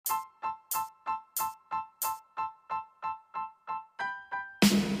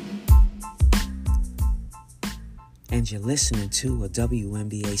and you're listening to a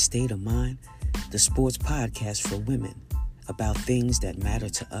WNBA State of Mind, the sports podcast for women about things that matter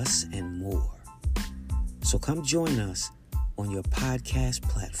to us and more. So come join us on your podcast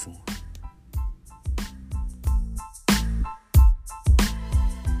platform.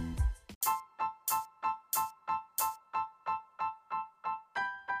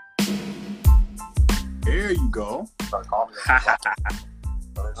 There you go.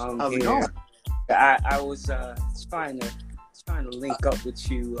 How's it going? I was trying to link up with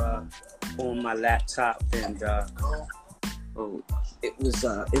you on my laptop, and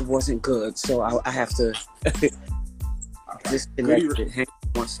it wasn't good, so I have to disconnect it. Hang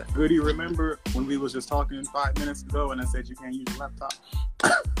on one second. Good, you remember when we was just talking 5 minutes ago, and I said you can't use your laptop?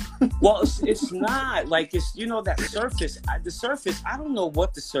 Well, it's not like it's that Surface. The Surface. I don't know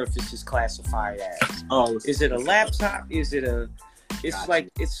what the Surface is classified as. Oh, is it a laptop? Is it a? It's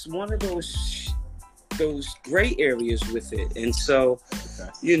like it's one of those gray areas with it, and so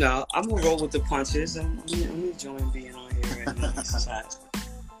I'm gonna roll with the punches. I'm enjoying being on here right now.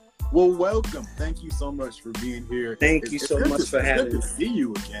 Well, welcome. Thank you so much for being here. Thank you so much for having me. It's good to see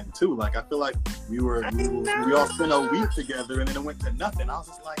you again too. Like I feel like we all spent a week together, and then it went to nothing. I was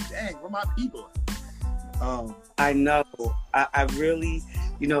just like, dang, where my people at? I know. I really,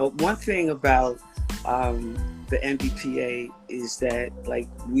 one thing about the NBPA is that like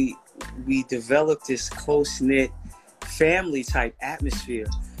we developed this close-knit family type atmosphere.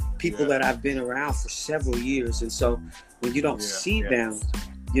 People that I've been around for several years, and so when you don't see them,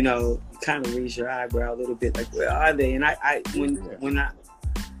 you kind of raise your eyebrow a little bit, like where are they? And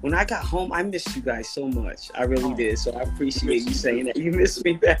when I got home, I missed you guys so much. I really did. So I appreciate you saying that you missed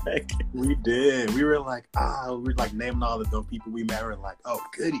me back. We did. We were like, we were like naming all the dope people we met. We're like, oh,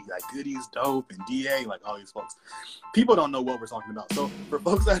 Goody, like Goody's dope, and DA, like all these folks. People don't know what we're talking about. So for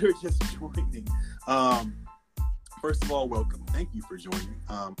folks that are just joining, first of all, welcome. Thank you for joining.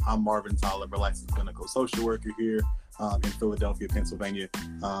 I'm Marvin, Toliver, licensed clinical social worker here in Philadelphia, Pennsylvania.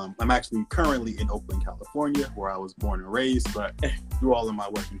 I'm actually currently in Oakland, California, where I was born and raised, but through all of my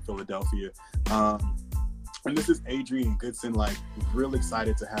work in Philadelphia. And this is Adrian Goodson. Like, real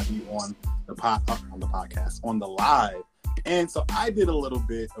excited to have you on the podcast, on the live. And so I did a little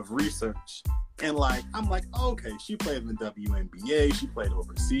bit of research, and I'm like, okay, she played in the WNBA, she played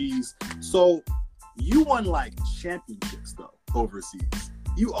overseas. So you won championships though overseas.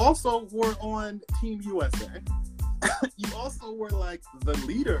 You also were on Team USA. You also were the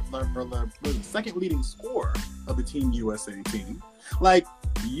leader, or the second leading scorer of the Team USA team.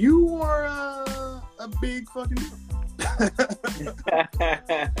 You were a big fucking deal.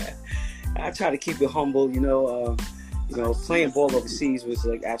 I try to keep it humble, playing ball overseas was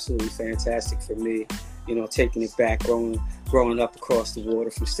absolutely fantastic for me. Taking it back, growing up across the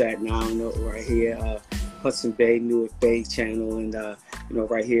water from Staten Island, right here, Hudson Bay, Newark Bay Channel, and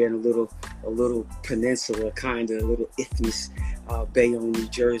right here in a little peninsula, kind of a little isthmus, Bayonne, New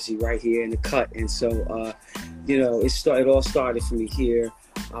Jersey, right here in the cut. And so, it all started for me here,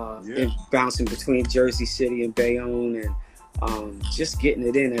 and bouncing between Jersey City and Bayonne, and just getting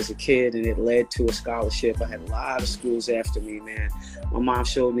it in as a kid, and it led to a scholarship. I had a lot of schools after me, man. My mom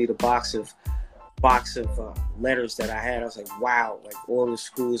showed me the box of letters that I had. I was like, wow, all the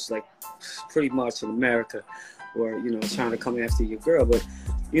schools, pretty much in America, were trying to come after your girl. But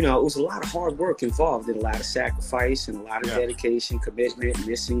it was a lot of hard work involved, and a lot of sacrifice, and a lot of dedication, commitment,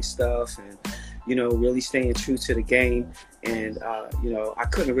 missing stuff, and really staying true to the game. And I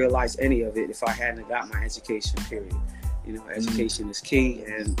couldn't realize any of it if I hadn't got my education, period. Education is key,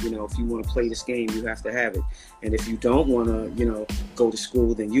 and if you want to play this game, you have to have it. And if you don't want to go to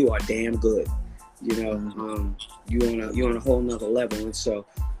school, then you are damn good. You're on a whole nother level. And so,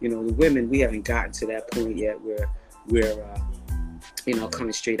 the women, we haven't gotten to that point yet where we're,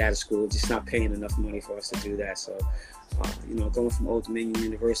 coming straight out of school, just not paying enough money for us to do that. So, going from Old Dominion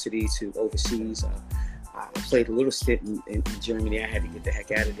University to overseas, I played a little stint in Germany. I had to get the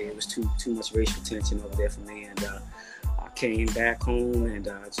heck out of there. It was too much racial tension over there for me. And I came back home and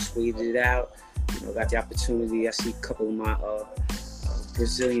just waited it out. Got the opportunity. I see a couple of my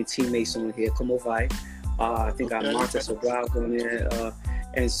Brazilian teammates on here. Como vai? I think I Marta Sobral on there.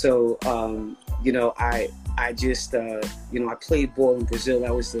 And so, I just, I played ball in Brazil.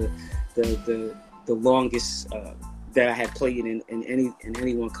 That was the longest that I had played in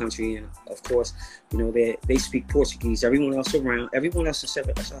any one country. And of course, they speak Portuguese. Everyone else in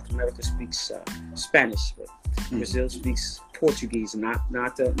South America speaks Spanish, but Brazil speaks Portuguese, not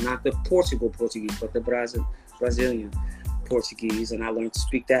the Portugal Portuguese, but the Brazilian Portuguese. And I learned to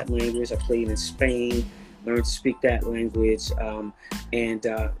speak that language. I played in Spain, learned to speak that language. And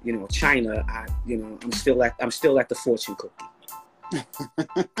you know, China, I'm still at the fortune cookie.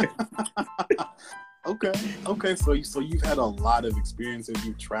 Okay. So you've had a lot of experiences.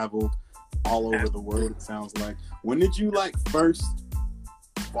 You've traveled all over the world, it sounds like. When did you like first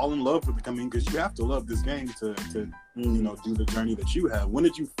fall in love with it? I mean, because you have to love this game to you know, do the journey that you have. When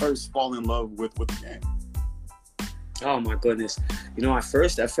did you first fall in love with the game? Oh my goodness! You know, at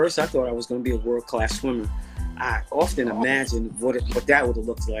first I thought I was going to be a world-class swimmer. I often imagined what that would have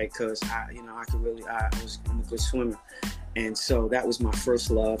looked like, because I'm a good swimmer, and so that was my first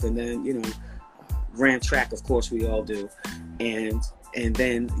love. And then, you know, ran track, of course we all do, and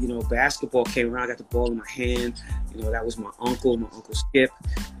then, you know, basketball came around. I got the ball in my hand. You know, that was my uncle Skip.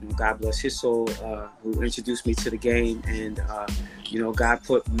 You know, God bless his soul, who introduced me to the game. And, you know, God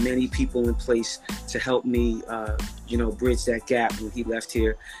put many people in place to help me, you know, bridge that gap when he left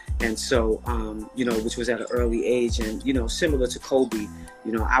here. And so, you know, which was at an early age. And, you know, similar to Kobe,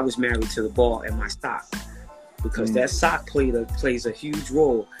 you know, I was married to the ball and my sock, because that sock plays a huge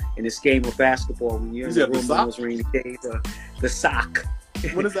role in this game of basketball. When you're in the room on those rainy days, the sock.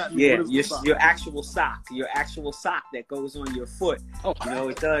 What does that mean? Yeah, your actual sock that goes on your foot. Oh, you know,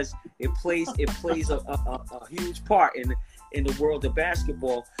 it does. It plays a huge part in the world of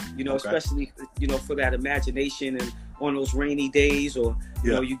basketball. You know, especially, you know, for that imagination and on those rainy days, or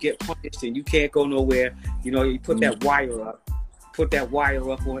you know, you get punished and you can't go nowhere. You know, you put that wire up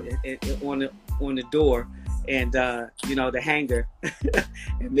on the door, and you know, the hanger,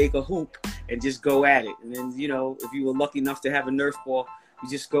 and make a hoop and just go at it. And then, you know, if you were lucky enough to have a Nerf ball, you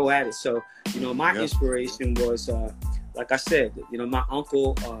just go at it. So, you know, my inspiration was, like I said, you know, my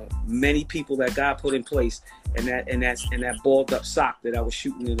uncle, many people that God put in place, and that balled up sock that I was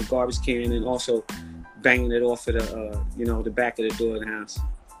shooting in the garbage can, and also banging it off of the, you know, the back of the door of the house.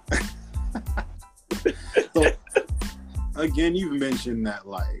 So, again, you mentioned that,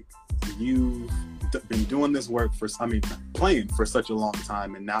 like, you've been doing this work playing for such a long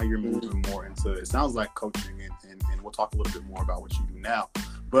time, and now you're moving more into, it sounds like, coaching, and we'll talk a little bit more about what you do now.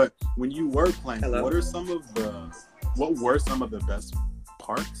 But when you were playing, what were some of the best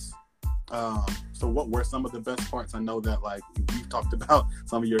parts? So what were some of the best parts? I know that, like, we've talked about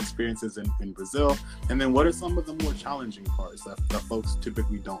some of your experiences in Brazil, and then what are some of the more challenging parts that folks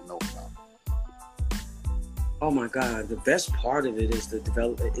typically don't know about? Oh my God, the best part of it is the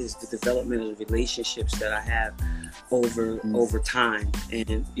development of the relationships that I have over time,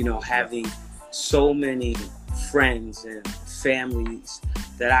 and, you know, having so many friends and families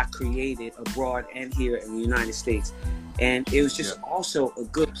that I created abroad and here in the United States. And it was just also a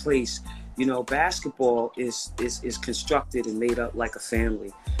good place. You know, basketball is constructed and made up like a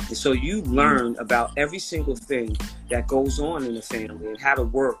family. And so you learn about every single thing that goes on in the family, and how to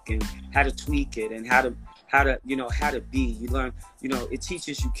work, and how to tweak it, and how to be. You learn, you know, it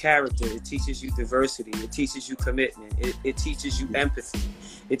teaches you character, it teaches you diversity, it teaches you commitment, it teaches you empathy,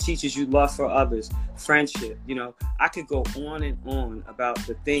 it teaches you love for others, friendship. You know, I could go on and on about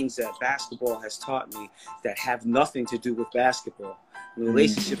the things that basketball has taught me that have nothing to do with basketball. The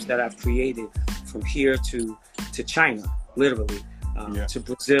relationships that I've created from here to China, literally, to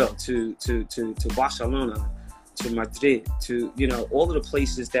Brazil, to Barcelona, to Madrid, to, you know, all of the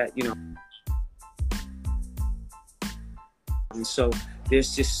places that, you know. And so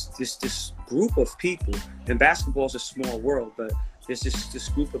there's just this group of people, and basketball is a small world, but there's just this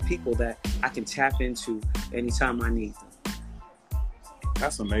group of people that I can tap into anytime I need them.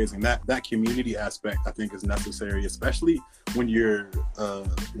 That's amazing. That community aspect, I think, is necessary, especially when you're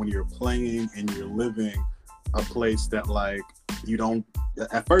playing and you're living a place that, like, you don't,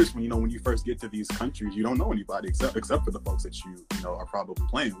 at first, when you first get to these countries, you don't know anybody except for the folks that you know are probably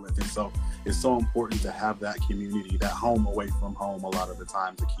playing with. And so it's so important to have that community, that home away from home, a lot of the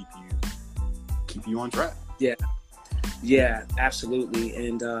time, to keep you on track. Yeah, absolutely.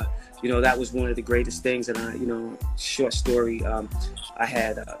 And you know, that was one of the greatest things. And I, you know, short story, I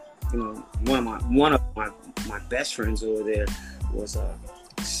had you know, one of my best friends over there was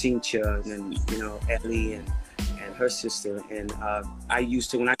Cynthia, and, you know, Ellie and her sister. And I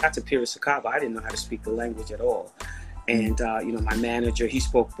used to, when I got to Piracicaba, I didn't know how to speak the language at all. And you know, my manager, he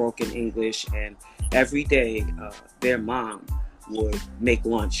spoke broken English, and every day their mom would make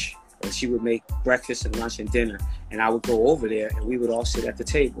lunch, and she would make breakfast and lunch and dinner, and I would go over there and we would all sit at the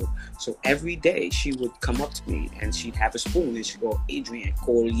table. So every day she would come up to me and she'd have a spoon and she'd go, "Adrian,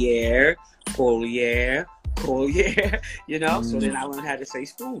 Collier, cool, yeah, you know. So then I learned how to say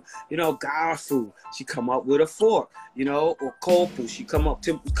spoon, you know, garfu. She come up with a fork, you know, or kopu. She come up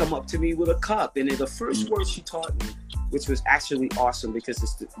to me with a cup. And then the first word she taught me, which was actually awesome because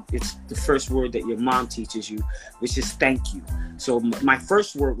it's the first word that your mom teaches you, which is thank you. So my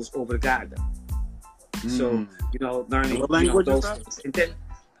first word was obrigada. So, you know, learning, what language those is that? things. And then,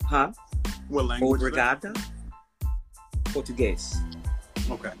 What language? Obrigada, Portuguese.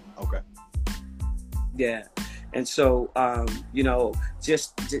 Okay. Yeah. And so, you know,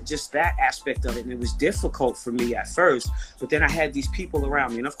 just that aspect of it. And it was difficult for me at first, but then I had these people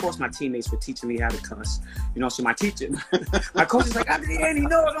around me. And of course, my teammates were teaching me how to cuss, you know, so my teacher, my coach is like, Andy,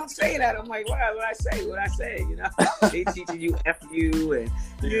 no, don't say that. I'm like, what I say, you know, they teaching you F you and,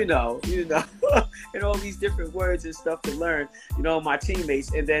 you know, and all these different words and stuff to learn, you know, my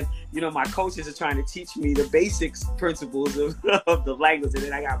teammates. And then, you know, my coaches are trying to teach me the basics principles of the language. And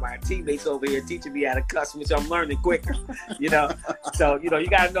then I got my teammates over here teaching me how to cuss, which I'm learning quicker, you know. So, you know, you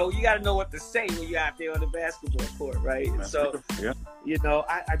gotta know what to say when you're out there on the basketball court, right? And so, you know,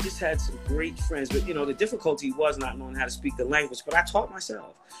 I just had some great friends, but you know, the difficulty was not knowing how to speak the language. But I taught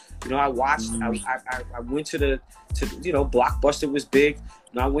myself. You know, I watched. I went to you know, Blockbuster was big.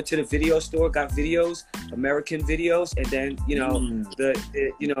 You know, I went to the video store, got videos, American videos, and then you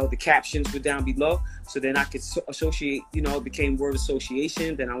know the captions were down below, so then I could associate. You know, it became word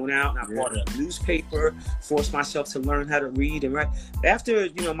association. Then I went out and I bought a newspaper, forced myself to learn how to read and write. After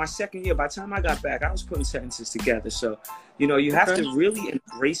my second year, by the time I got back, I was putting sentences together. So, you know, you have to really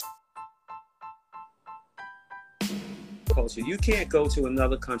embrace culture. You can't go to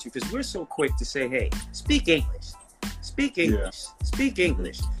another country because we're so quick to say, hey, speak English. Speak English. Yeah. Speak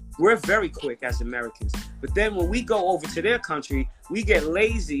English. We're very quick as Americans. But then when we go over to their country, we get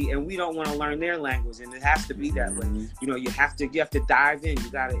lazy and we don't want to learn their language. And it has to be that way. You know, you have to dive in.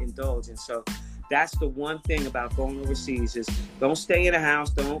 You got to indulge. And so that's the one thing about going overseas is don't stay in a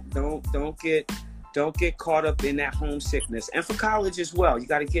house. Don't get caught up in that homesickness. And for college as well, you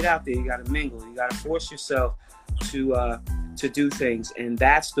got to get out there. You got to mingle. You got to force yourself to do things. And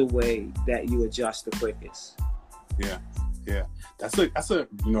that's the way that you adjust the quickest. Yeah. That's a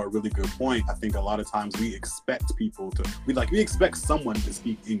a really good point. I think a lot of times we expect people to we expect someone to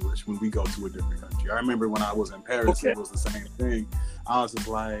speak English when we go to a different country. I remember when I was in Paris, it was the same thing. I was just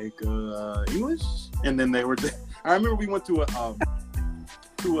like, English? And then they were I remember we went to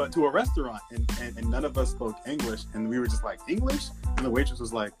a restaurant and none of us spoke English and we were just like, English? And the waitress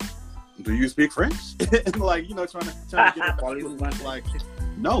was like, do you speak French? And like, you know, trying to get it like,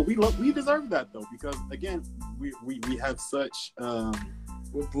 no, we deserve that though, because again, we have such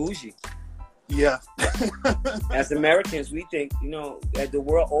we're bougie. Yeah. As Americans, we think, you know, that the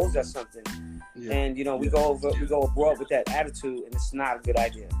world owes us something. Yeah. And you know, we go abroad with that attitude and it's not a good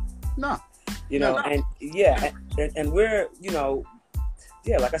idea. No. You know, and and we're, you know,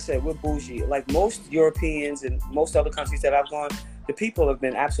 like I said, we're bougie. Like most Europeans and most other countries that I've gone, the people have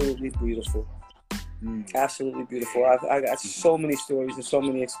been absolutely beautiful. Absolutely beautiful. I got so many stories and so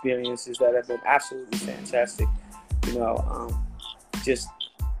many experiences that have been absolutely fantastic. You know, just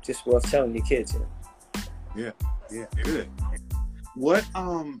worth telling your kids. You know? Yeah, good. What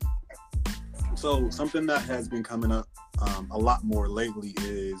so something that has been coming up a lot more lately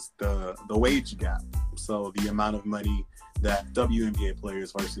is the wage gap. So the amount of money that WNBA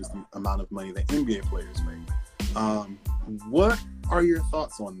players versus the amount of money that NBA players make. What are your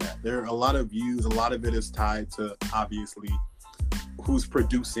thoughts on that? There are a lot of views. A lot of it is tied to obviously who's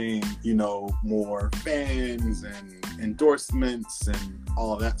producing, you know, more fans and endorsements and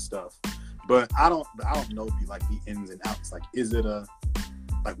all of that stuff. But I don't know the ins and outs. Like, is it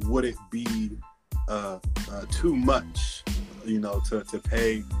would it be too much, you know, to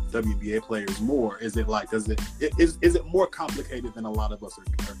pay WNBA players more? Is it is it more complicated than a lot of us are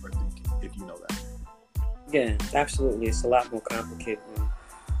thinking? If you know that. Yeah, absolutely. It's a lot more complicated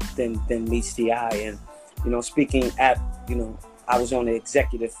than meets the eye. And, you know, speaking at, you know, I was on the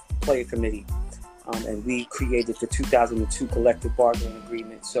executive player committee and we created the 2002 collective bargaining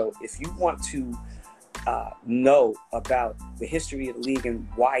agreement. So if you want to know about the history of the league and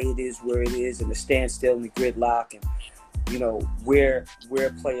why it is where it is and the standstill and the gridlock and, you know, where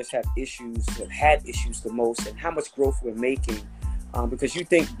players have had issues the most and how much growth we're making, because you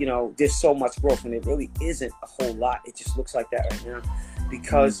think, you know, there's so much growth and it really isn't a whole lot. It just looks like that right now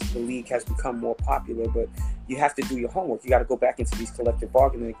because the league has become more popular, but you have to do your homework. You got to go back into these collective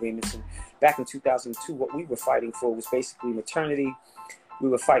bargaining agreements. And back in 2002, what we were fighting for was basically maternity. We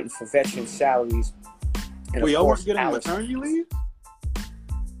were fighting for veteran salaries. And y'all weren't getting maternity leave?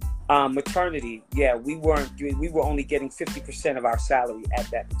 Maternity, yeah, we were only getting 50% of our salary at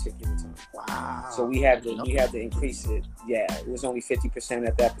that particular time. Wow. So we had to increase it. Yeah, it was only 50%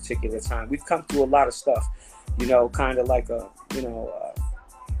 at that particular time. We've come through a lot of stuff, kind of like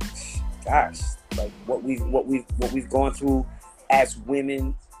like what we've gone through as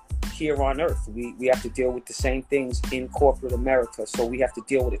women here on Earth. We have to deal with the same things in corporate America, so we have to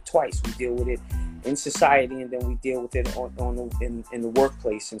deal with it twice. We deal with it in society, and then we deal with it in the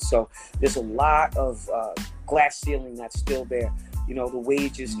workplace. And so there's a lot of glass ceiling that's still there. The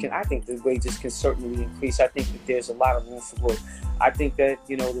wages I think the wages can certainly increase. I think that there's a lot of room for growth. I think that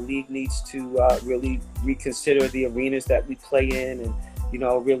the league needs to really reconsider the arenas that we play in, and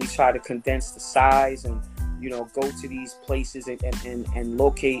really try to condense the size, and go to these places and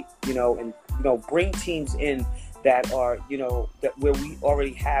locate, and bring teams in that are that where we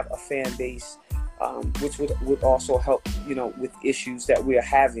already have a fan base, which would also help with issues that we're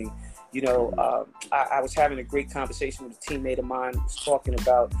having. I was having a great conversation with a teammate of mine who was talking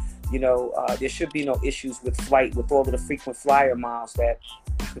about there should be no issues with flight, with all of the frequent flyer miles that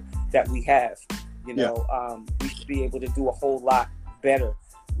we have. We should be able to do a whole lot better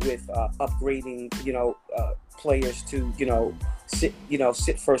with upgrading players to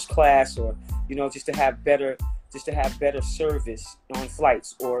sit first class, or just to have better service on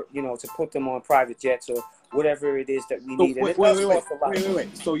flights, or to put them on private jets, or whatever it is that we need.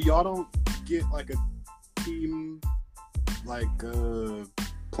 Wait. So y'all don't get like a team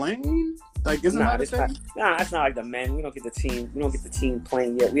plane? Like, isn't that it's not like the men. We don't get the team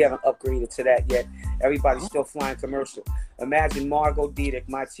plane yet. We haven't upgraded to that yet. Everybody's still flying commercial. Imagine Margot Diedick,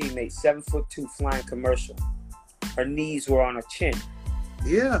 my teammate, 7'2", flying commercial. Her knees were on her chin.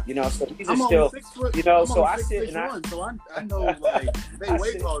 Yeah. So these are still, 6 foot, so I sit and I know, like, they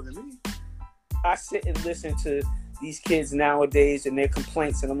way taller than me. I sit and listen to these kids nowadays and their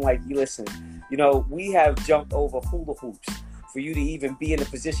complaints, and I'm like, you listen, we have jumped over hula hoops for you to even be in the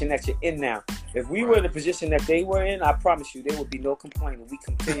position that you're in now. If we were in the position that they were in, I promise you, there would be no complaining. We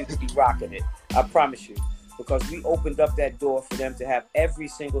continue to be rocking it. I promise you. Because we opened up that door for them to have every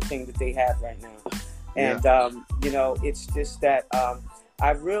single thing that they have right now. And, it's just that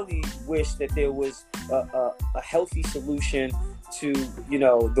I really wish that there was a healthy solution to,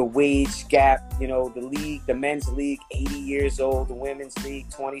 the wage gap. The league, the men's league, 80 years old, the women's league,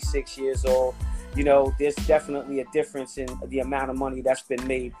 26 years old. There's definitely a difference in the amount of money that's been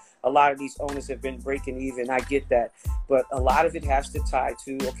made. A lot of these owners have been breaking even. I get that. But a lot of it has to tie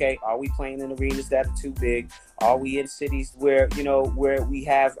to, okay, are we playing in arenas that are too big? Are we in cities where, where we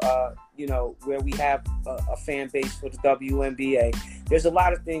have, a fan base for the WNBA? There's a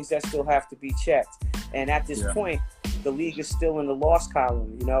lot of things that still have to be checked. And at this point, the league is still in the loss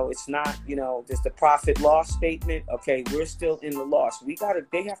column. It's not, there's the profit loss statement. Okay, we're still in the loss.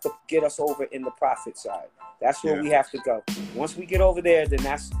 They have to get us over in the profit side. That's where we have to go. Once we get over there, then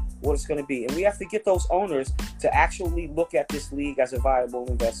that's what it's going to be. And we have to get those owners to actually look at this league as a viable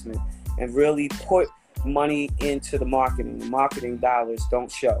investment and really put money into the marketing. The marketing dollars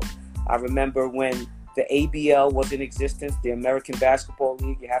don't show. I remember when the ABL was in existence, the American Basketball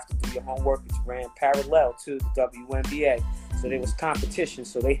League. You have to do your homework. It's ran parallel to the WNBA. So there was competition.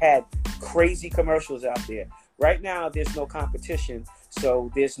 So they had crazy commercials out there. Right now, there's no competition.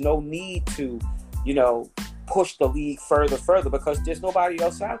 So there's no need to, push the league further because there's nobody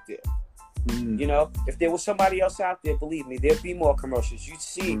else out there. If there was somebody else out there, believe me, there'd be more commercials. You'd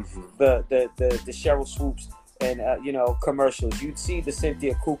see the Cheryl Swoops and commercials. You'd see the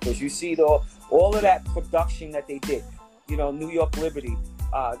Cynthia Coopers. You see all of that production that they did. New York Liberty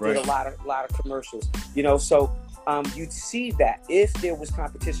did a lot of commercials. So you'd see that if there was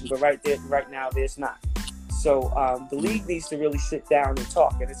competition, but right now there's not. So the league needs to really sit down and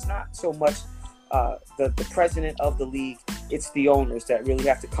talk, and it's not so much the president of the league. It's the owners that really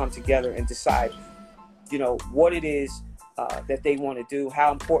have to come together and decide, what it is that they want to do,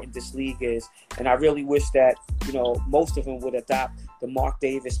 how important this league is. And I really wish that, most of them would adopt the Mark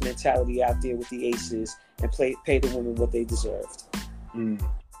Davis mentality out there with the Aces and pay the women what they deserved.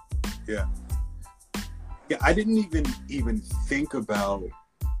 Yeah, I didn't even think about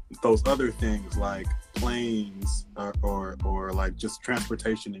those other things like planes or like just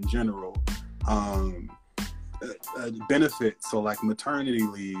transportation in general. Benefits, so like maternity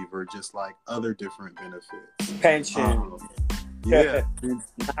leave or just like other different benefits, pension,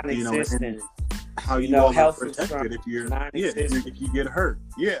 non-existent, and how you are health protected if you get hurt,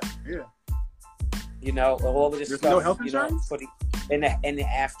 all of this there's stuff, no health insurance for in the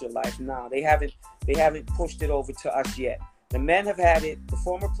afterlife. No, they haven't pushed it over to us yet. The men have had it, the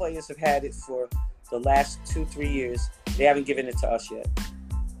former players have had it for the last 2-3 years. They haven't given it to us yet.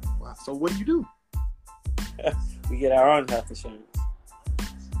 Wow. So what do you do? We get our own health insurance.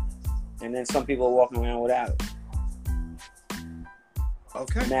 And then some people are walking around without it.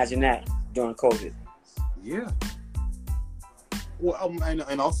 Okay. Imagine that during COVID. Yeah. Well,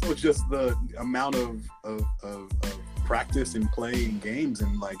 and also just the amount of practice and playing games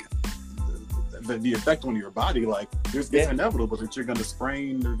and like the effect on your body. Like it's inevitable that you're going to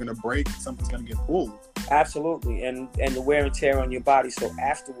sprain, you're going to break, something's going to get pulled. Absolutely. And the wear and tear on your body. So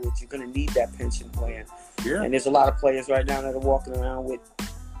afterwards, you're going to need that pension plan. Yeah. And there's a lot of players right now that are walking around with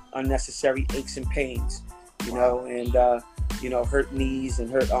unnecessary aches and pains, you know, and, hurt knees and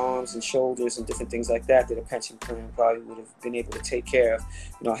hurt arms and shoulders and different things like that a pension plan probably would have been able to take care of,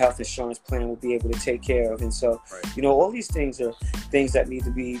 health insurance plan would be able to take care of. And so, all these things are things that need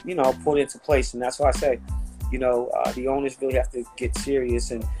to be, put into place. And that's why I say, the owners really have to get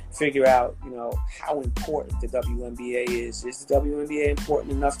serious and figure out, how important the WNBA is. Is the WNBA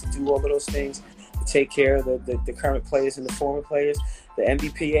important enough to do all of those things, to take care of the current players and the former players? The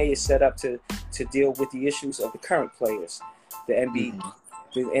NBPA is set up to deal with the issues of the current players. The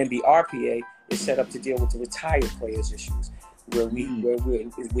NBRPA is set up to deal with the retired players' issues,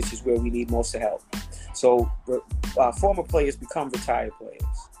 which is where we need most of help. So former players become retired players.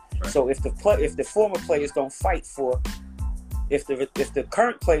 Right. So if the former players don't fight if the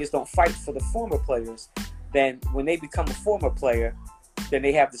current players don't fight for the former players, then when they become a former player, then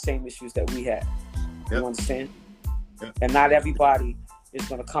they have the same issues that we had. Yep. You understand? Yep. And not everybody is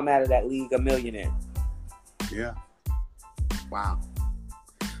going to come out of that league a millionaire. Yeah. Wow.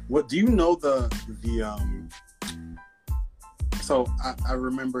 What do you know so I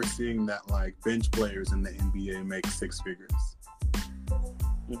remember seeing that like bench players in the NBA make six figures.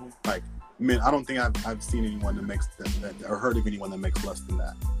 Mm-hmm. Like, I don't think I've seen anyone that makes that or heard of anyone that makes less than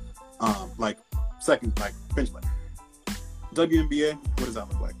that. Like second, like bench player. WNBA, what does that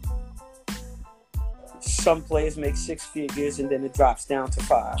look like? Some players make six figures and then it drops down to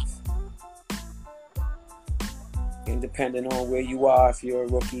 5. And depending on where you are, if you're a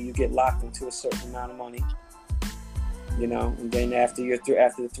rookie, you get locked into a certain amount of money. And then after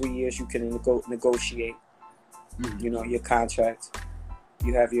the 3 years, you can negotiate, your contract.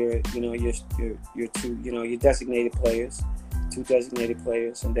 You have your two, your designated players, 2 designated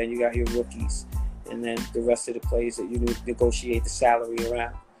players, and then you got your rookies, and then the rest of the players that you negotiate the salary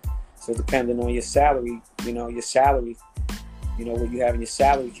around. So depending on your salary, what you have in your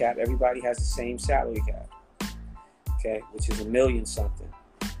salary cap, everybody has the same salary cap. Okay, which is $1 million something.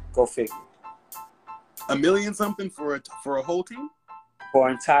 Go figure. $1 million something for a whole team? For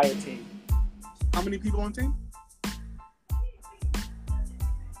an entire team. How many people on the team?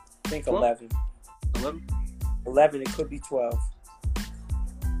 I think 11. 11? 11, it could be 12.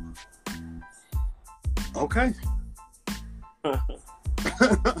 Okay.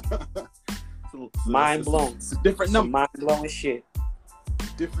 Mind blown. It's a different number. Mind blowing shit.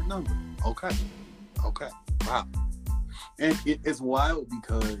 Different number. Okay. Wow. And it's wild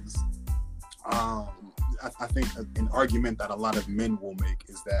because I think an argument that a lot of men will make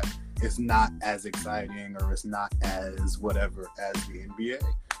is that it's not as exciting or it's not as whatever as the NBA.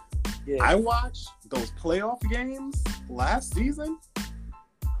 Yeah. I watched those playoff games last season.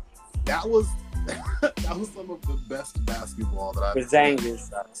 That was some of the best basketball that I've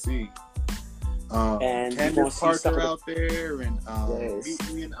seen. And Candace Parker out there, and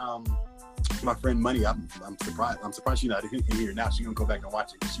me and my friend Money. I'm surprised she's not in here now. She's gonna go back and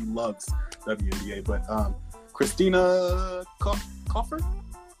watch it because she loves WNBA. But Christina Coffer,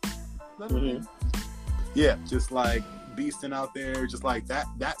 yeah, just like beasting out there, just like that.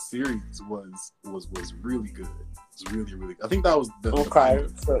 That series was really good. It was really good. I think that was the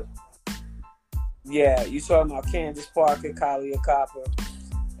so, yeah, you talking about Candace Parker, Kalia Copper,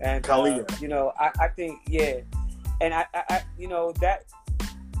 and Kalia. I think and I that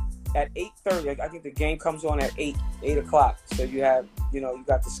at 8:30, I think the game comes on at 8 o'clock. So you have you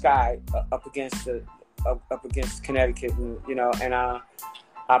got the Sky up against Connecticut, and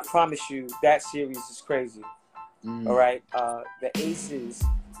I promise you that series is crazy. All right, the Aces,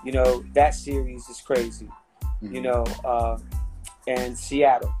 that series is crazy. And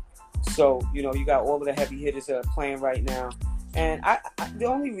Seattle. So, you got all of the heavy hitters that are playing right now. And the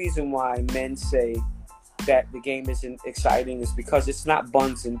only reason why men say that the game isn't exciting is because it's not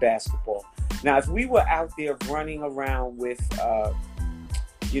buns in basketball. Now, if we were out there running around with, our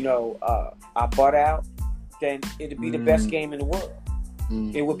butt out, then it'd be the best game in the world.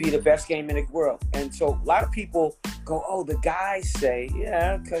 It would be the best game in the world. And so a lot of people go, oh, the guys say,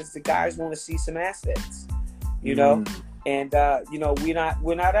 yeah, because the guys want to see some assets, And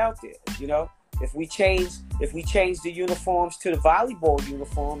we're not out there, If we change the uniforms to the volleyball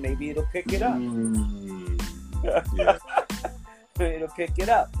uniform, maybe it'll pick it up. Yeah. It'll pick it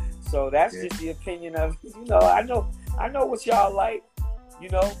up. So that's just the opinion of, I know what y'all like,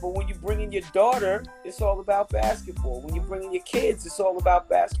 but when you bring in your daughter, it's all about basketball. When you bring in your kids, it's all about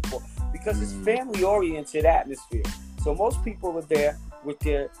basketball because it's family oriented atmosphere. So most people are there with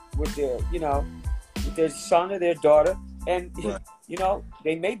their son or their daughter, and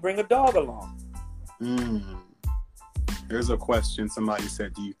they may bring a dog along. There's a question. Somebody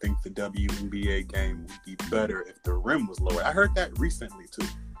said, do you think the WNBA game would be better if the rim was lower? I heard that recently too.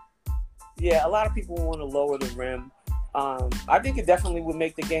 Yeah, a lot of people want to lower the rim. I think it definitely would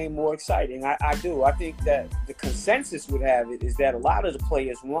make the game more exciting. I do. I think that the consensus would have it is that a lot of the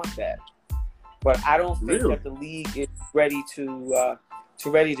players want that, but I don't think that the league is ready to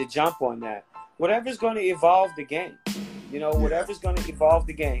jump on that. Whatever's going to evolve the game, whatever's going to evolve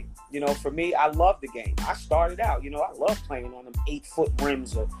the game. For me, I love the game. I started out, I love playing on them 8-foot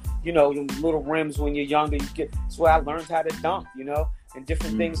rims or, them little rims when you're younger. That's where I learned how to dunk, and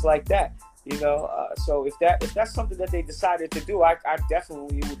different things like that. So if that's something that they decided to do, it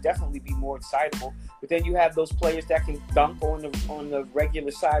would definitely be more excitable. But then you have those players that can dunk on the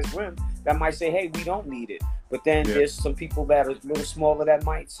regular size rim that might say, hey, we don't need it. But then there's some people that are a little smaller that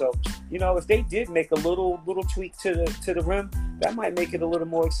might. So, if they did make a little tweak to the rim, that might make it a little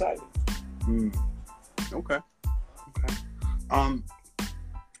more exciting. Okay.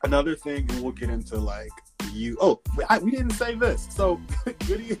 Another thing, and we'll get into we didn't say this. So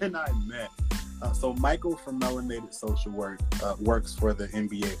Goody and I met. So Michael from Melanated Social Work works for the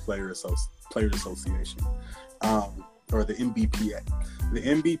NBA Players Association, or the NBPA. The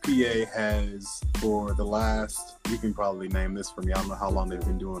NBPA has, for the last, you can probably name this for me. I don't know how long they've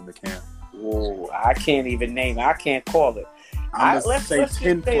been doing the camp. Whoa, I can't even name it. I can't call it. Let's say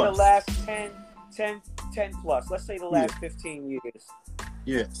 10 say plus. The last 10 plus. Let's say the last 15 years.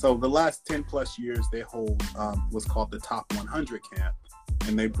 Yeah, so the last 10 plus years they hold what's called the Top 100 Camp,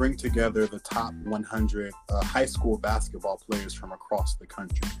 and they bring together the top 100 high school basketball players from across the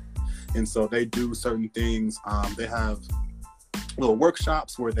country. And so they do certain things. They have little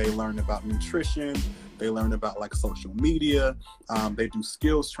workshops where they learn about nutrition, they learn about social media, they do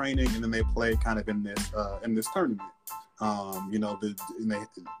skills training, and then they play kind of in this tournament.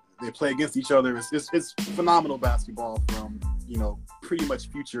 They play against each other. It's phenomenal basketball from, pretty much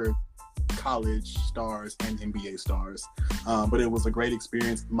future college stars and NBA stars. But it was a great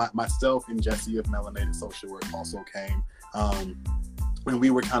experience. Myself and Jesse of Melanated Social Work also came. And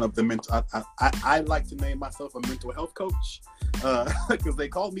we were kind of the mental, I like to name myself a mental health coach, because they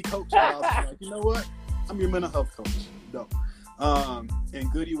called me coach. And I was like, you know what? I'm your mental health coach. No.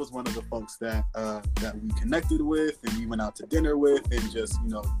 And Goody was one of the folks that we connected with, and we went out to dinner with, and just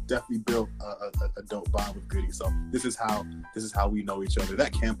definitely built a dope bond with Goody. So this is how we know each other.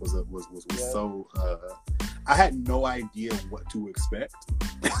 That camp was so. I had no idea what to expect.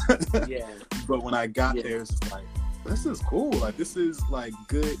 But when I got there, it's just like, this is cool. This is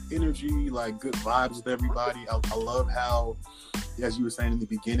good energy, good vibes with everybody. I love how, as you were saying in the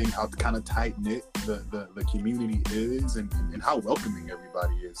beginning, how kind of tight knit the community is, and how welcoming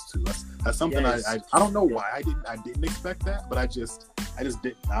everybody is too. That's something I don't know why I didn't expect that, but I just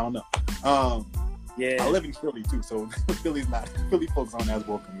didn't. I don't know. I live in Philly too, so Philly folks aren't as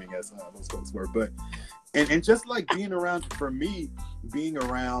welcoming as those folks were. But and just being around, for me, being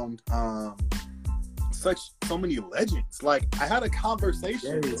around so many legends. I had a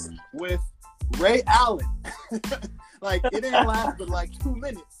conversation with Ray Allen. It didn't last but 2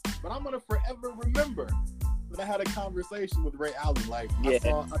 minutes, but I'm gonna forever remember that I had a conversation with Ray Allen. I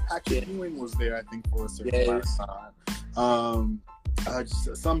saw Patrick Ewing was there, I think, for a certain amount of time.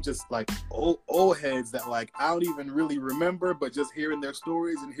 Some old heads that I don't even really remember, but just hearing their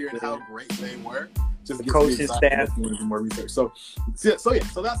stories and hearing how great they were, just the coaching staff, doing more research. So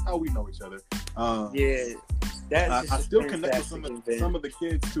that's how we know each other. I still connect with some of the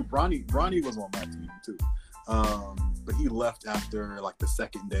kids too. Bronny was on my team too, but he left after the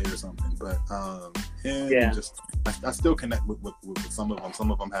second day or something. But I still connect with some of them.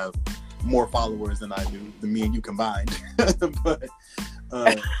 Some of them have more followers than I do, than me and you combined. But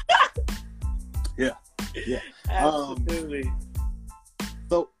absolutely.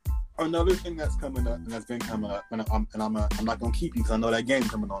 So another thing that's coming up, and that's been coming up, and I'm not gonna keep you because I know that game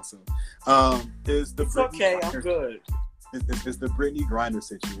coming on soon. Is the Brittany Griner, I'm good. It's the Brittany Griner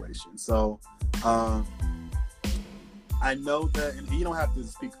situation. So I know that, and you don't have to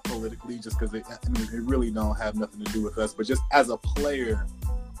speak politically just because it really don't have nothing to do with us, but just as a player,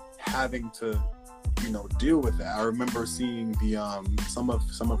 having to deal with that. I remember seeing the some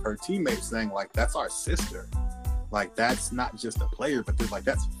of her teammates saying like, that's our sister. Like, that's not just a player, but there's like,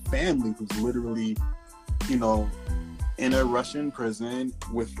 that's family who's literally, in a Russian prison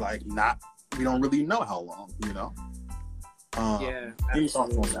with like, we don't really know how long, Yeah. Any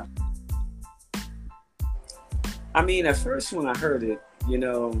thoughts on that? I mean, at first when I heard it,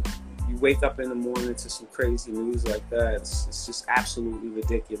 you wake up in the morning to some crazy news like that. It's just absolutely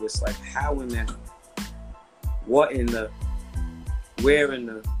ridiculous. Like, how in the, what in the, where in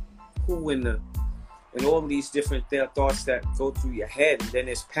the, who in the, and all of these different thoughts that go through your head. And then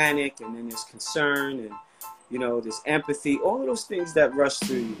there's panic, and then there's concern, and, there's empathy, all of those things that rush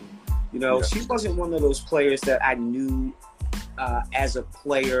through you. She wasn't one of those players that I knew as a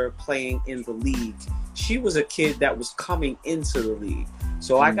player playing in the league. She was a kid that was coming into the league.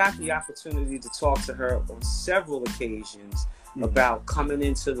 So I got the opportunity to talk to her on several occasions about coming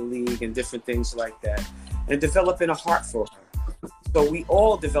into the league and different things like that, and developing a heart for her. So we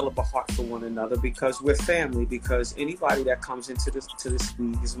all develop a heart for one another because we're family, because anybody that comes into this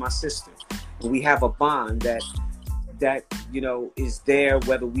league is my sister. And we have a bond that is there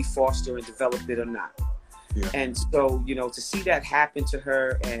whether we foster and develop it or not. Yeah. And so, to see that happen to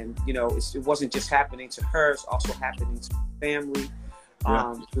her, and, it wasn't just happening to her, it's also happening to her family.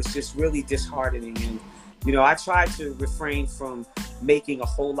 It was just really disheartening. And, I tried to refrain from making a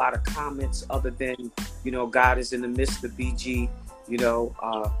whole lot of comments other than, God is in the midst of BG,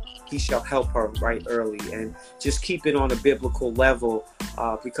 he shall help her right early, and just keep it on a biblical level,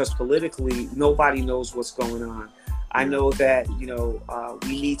 because politically, nobody knows what's going on. I know that,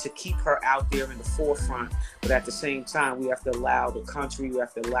 we need to keep her out there in the forefront, but at the same time, we have to allow the country, we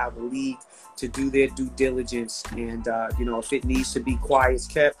have to allow the league to do their due diligence. And, if it needs to be quiet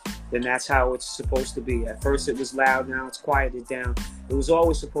kept, then that's how it's supposed to be. At first it was loud, now it's quieted down. It was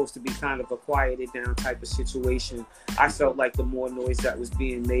always supposed to be kind of a quieted down type of situation. I felt like the more noise that was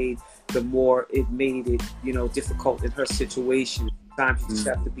being made, the more it made it, difficult in her situation. Sometimes you just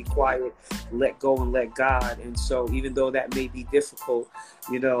have to be quiet, let go, and let God. And so even though that may be difficult,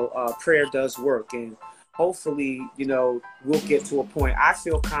 prayer does work. And hopefully, we'll get to a point. I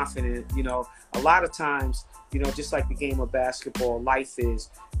feel confident, a lot of times, just like the game of basketball, life is,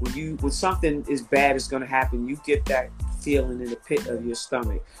 when something as bad is going to happen, you get that feeling in the pit of your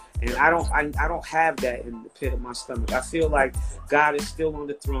stomach. And I don't have that in the pit of my stomach. I feel like God is still on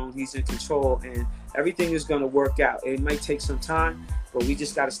the throne. He's in control, and everything is going to work out. It might take some time, but we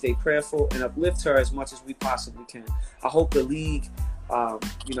just got to stay prayerful and uplift her as much as we possibly can. I hope the league,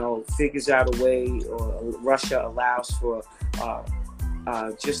 figures out a way, or Russia allows for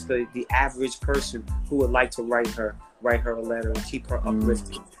just the average person who would like to write her a letter and keep her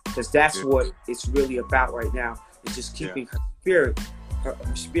uplifted, because that's what it's really about right now. It's just keeping her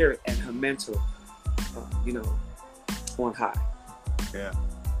spirit and her mental, on high.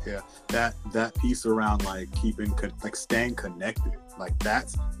 Yeah. That piece around like staying connected, like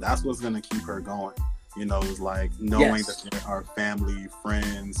that's what's gonna keep her going. Is like knowing that there are family,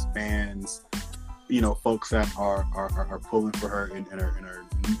 friends, fans, folks that are pulling for her and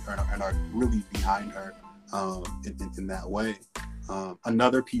are really behind her in that way.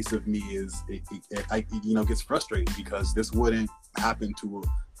 Another piece of me is it gets frustrated because this wouldn't happen to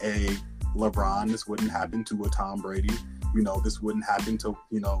a LeBron, this wouldn't happen to a Tom Brady, this wouldn't happen to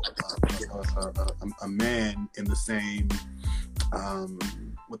a man in the same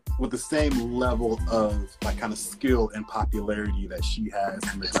with the same level of like kind of skill and popularity that she has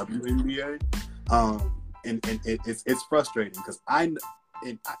in the WNBA. And it's frustrating because I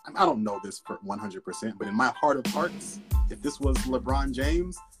don't know this for 100%, but in my heart of hearts, if this was LeBron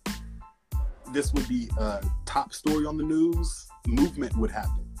James, this would be a top story on the news. Movement would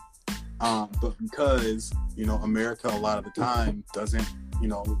happen. But because, America a lot of the time doesn't,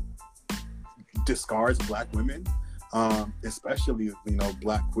 discards Black women, especially,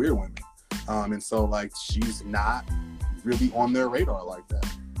 Black queer women. And so like she's not really on their radar like that,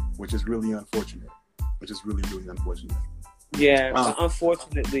 which is really unfortunate. Really unfortunate. Yeah,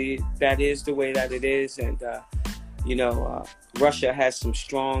 unfortunately, that is the way that it is. And, Russia has some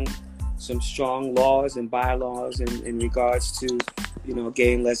strong laws and bylaws in regards to,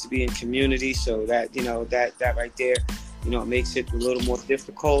 gay and lesbian community. So that, that right there, makes it a little more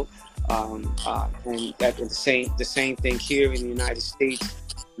difficult. And that the same thing here in the United States.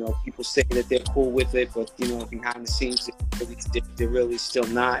 People say that they're cool with it, but behind the scenes, they're really still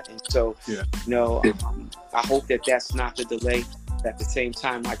not. And so, I hope that that's not the delay. At the same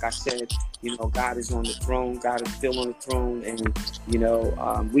time, like I said, God is on the throne. God is still on the throne,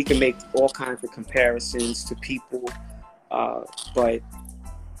 and we can make all kinds of comparisons to people, but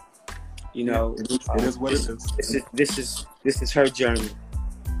You know, it is what it is. This is her journey.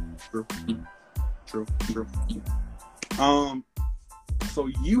 True. So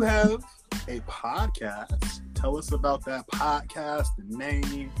you have a podcast. Tell us about that podcast, the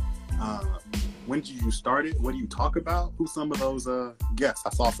name. When did you start it? What do you talk about? Who's some of those guests? I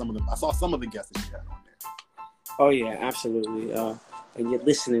saw some of them. I saw some of the guests that you had on there. Oh yeah, absolutely. And you're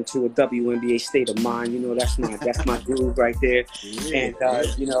listening to a WNBA State of Mind. You know, that's my groove right there. Yeah,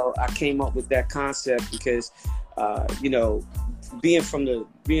 and you know, I came up with that concept because you know, being from the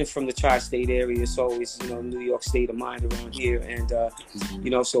tri-state area, it's always, you know, New York State of Mind around here, and you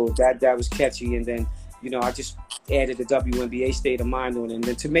know, so that was catchy. And then, you know, I just added the WNBA State of Mind on it, and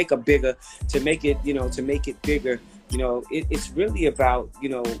then to make it bigger, you know, it's really about, you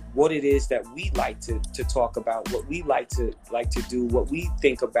know, what it is that we like to talk about, what we like to do, what we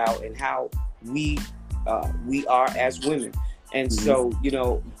think about, and how we are as women. And so, you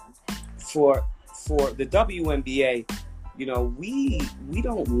know, for the WNBA, you know, we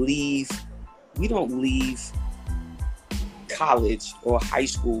don't leave college or high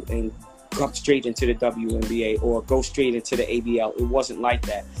school and come straight into the WNBA or go straight into the ABL. It wasn't like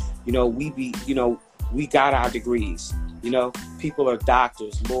that. You know, we got our degrees. You know, people are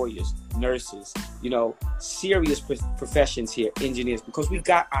doctors, lawyers, nurses, you know, serious professions here, engineers, because we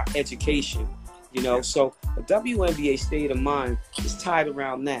got our education, you know. So a WNBA State of Mind is tied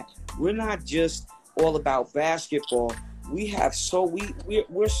around that. We're not just all about basketball. We're so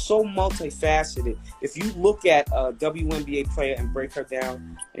multifaceted. If you look at a WNBA player and break her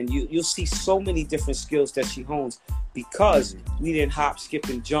down, and you'll see so many different skills that she hones, because we didn't hop, skip,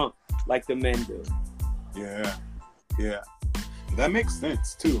 and jump like the men do. Yeah. That makes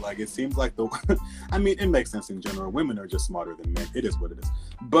sense too. Like, it seems like I mean, it makes sense in general. Women are just smarter than men. It is what it is.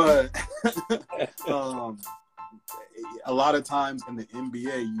 But a lot of times in the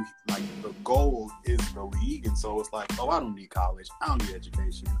NBA, the goal is the league, and so it's like, oh, I don't need college, I don't need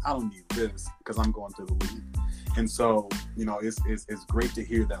education, I don't need this, because I'm going to the league. And so, you know, it's great to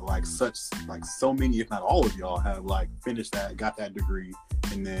hear that so many, if not all of y'all, have finished that, got that degree,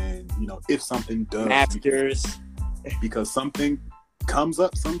 and then, you know, if something does masters, because something comes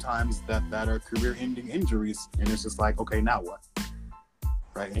up sometimes that are career-ending injuries, and it's just like, okay, now what,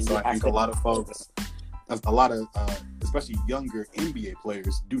 right? And so I think a lot of folks, especially younger NBA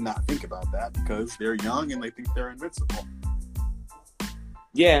players, do not think about that because they're young and they think they're invincible.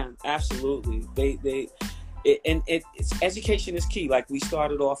 Yeah, absolutely. It's education is key. Like we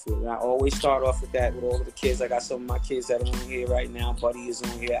started off with, and I always start off with that with all of the kids. I got some of my kids that are on here right now. Buddy is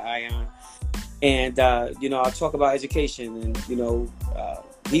on here, Ion, and you know, I talk about education, and you know,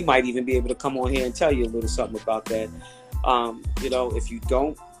 he might even be able to come on here and tell you a little something about that. You know, if you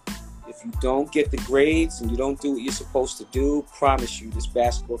don't get the grades and you don't do what you're supposed to do, promise you this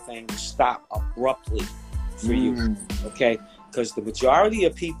basketball thing will stop abruptly for you, okay? Because the majority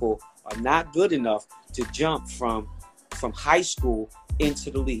of people are not good enough to jump from high school into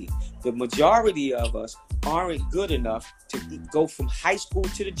the league. The majority of us aren't good enough to go from high school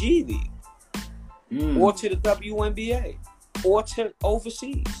to the G League or to the WNBA or to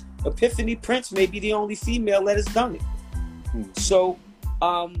overseas. Epiphany Prince may be the only female that has done it. So,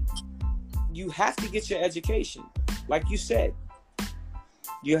 you have to get your education. Like you said,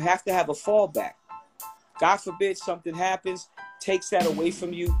 you have to have a fallback. God forbid something happens, takes that away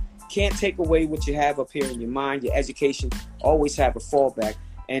from you. Can't take away what you have up here in your mind, your education. Always have a fallback.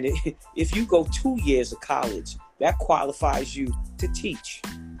 And if you go 2 years of college, that qualifies you to teach.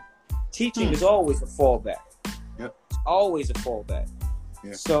 Teaching is always a fallback. Yep. It's always a fallback.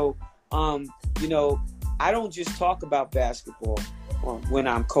 Yeah. So, you know, I don't just talk about basketball when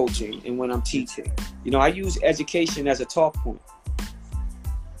I'm coaching and when I'm teaching. You know, I use education as a talk point.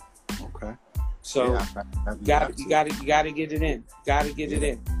 Okay. So you gotta get it in. Gotta get it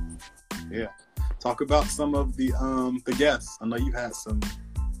in. Yeah. Talk about some of the guests. I know you had some.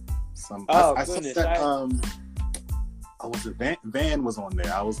 Oh I goodness! Was it Van was on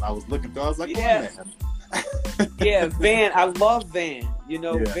there? I was looking through. I was like, yeah. Oh, man. Yeah, Van. I love Van. You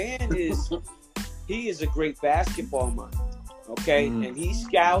know, Yeah. Van is a great basketball mind. Okay, and he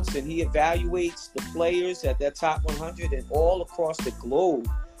scouts and he evaluates the players at that top 100 and all across the globe.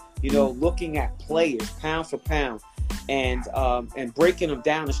 You know, looking at players pound for pound, and breaking them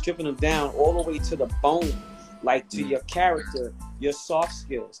down and stripping them down all the way to the bone, like to your character, your soft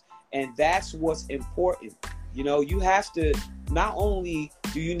skills, and that's what's important. You know, you have to, not only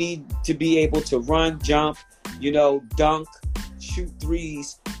do you need to be able to run, jump, you know, dunk, shoot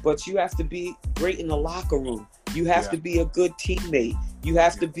threes, but you have to be great in the locker room. You have to be a good teammate. You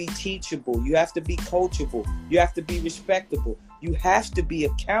have to be teachable. You have to be coachable. You have to be respectable. you have to be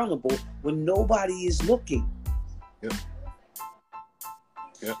accountable when nobody is looking. Yep.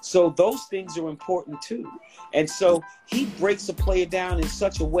 Yep. So those things are important too. And so he breaks a player down in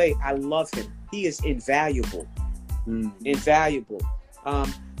such a way. I love him. He is invaluable. Invaluable.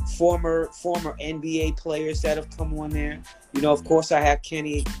 Former NBA players that have come on there. You know, of course, I have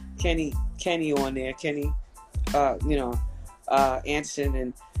Kenny on there. Kenny,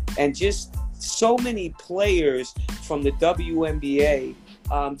 Anson, and just so many players from the WNBA.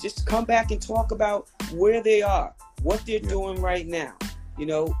 Just come back and talk about where they are, what they're doing right now. You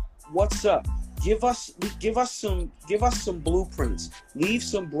know, what's up? Give us some blueprints. Leave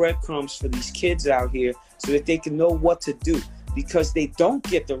some breadcrumbs for these kids out here so that they can know what to do, because they don't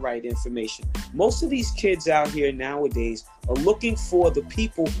get the right information. Most of these kids out here nowadays are looking for the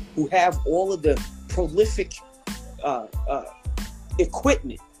people who have all of the prolific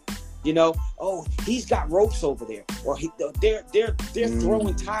equipment. You know, oh, he's got ropes over there, or they're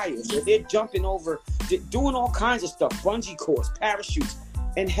throwing tires, or they're jumping over, doing all kinds of stuff, bungee cords, parachutes,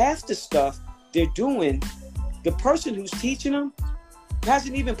 and half the stuff they're doing, the person who's teaching them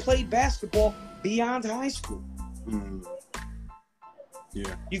hasn't even played basketball beyond high school.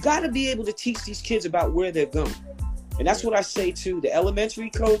 Yeah, you got to be able to teach these kids about where they're going, and that's what I say to the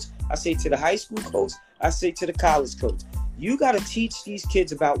elementary coach. I say to the high school coach. I say to the college coach. You got to teach these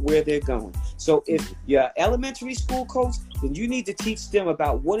kids about where they're going. So if you're an elementary school coach, then you need to teach them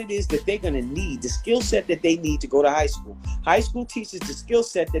about what it is that they're going to need, the skill set that they need to go to high school. High school teaches the skill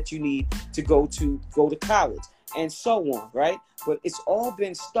set that you need to go to college, and so on, right? But it's all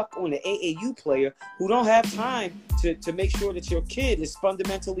been stuck on the AAU player who don't have time to make sure that your kid is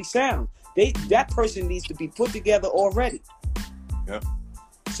fundamentally sound. That person needs to be put together already. Yep.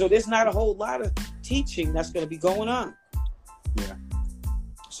 So there's not a whole lot of teaching that's going to be going on. Yeah.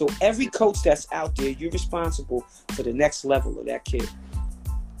 So every coach that's out there, you're responsible for the next level of that kid.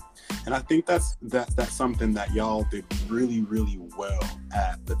 And I think that's something that y'all did really, really well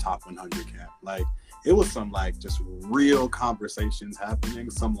at the Top 100 camp. Like, it was some like just real conversations happening.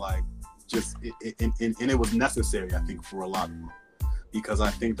 Some like just and it was necessary, I think, for a lot of them, because I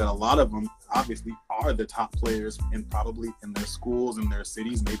think that a lot of them obviously are the top players and probably in their schools, in their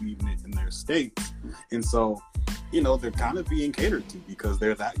cities, maybe even in their states, and so, you know, they're kind of being catered to because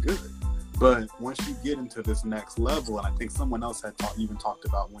they're that good. But once you get into this next level, and I think someone else had talked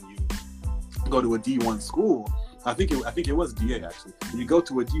about when you go to a D1 school, I think it was DA actually. When you go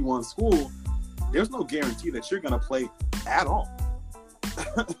to a D1 school, there's no guarantee that you're going to play at all,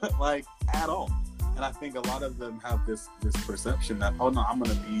 like at all. And I think a lot of them have this perception that, oh no, I'm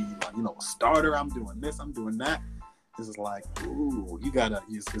going to be like, you know, a starter. I'm doing this, I'm doing that. This is like, ooh,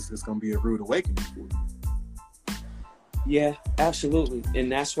 it's going to be a rude awakening for you. Yeah, absolutely.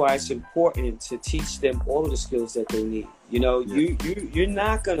 And that's why it's important to teach them all of the skills that they need. You know, you're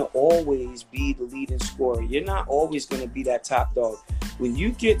not going to always be the leading scorer. You're not always going to be that top dog. When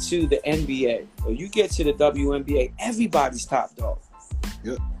you get to the NBA or you get to the WNBA, everybody's top dog.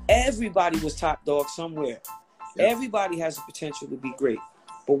 Yep. Everybody was top dog somewhere. Yep. Everybody has the potential to be great.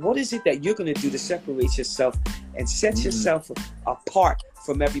 But what is it that you're going to do to separate yourself and set yourself apart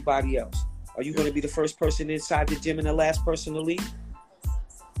from everybody else? Are you going to be the first person inside the gym and the last person to leave?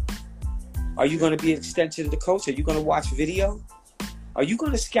 Are you going to be an extension of the coach? Are you going to watch video? Are you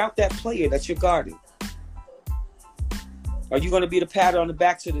going to scout that player that you're guarding? Are you going to be the pat on the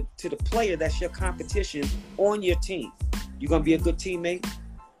back to the player that's your competition on your team? You going to be a good teammate?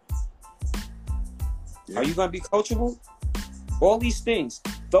 Yeah. Are you going to be coachable? All these things.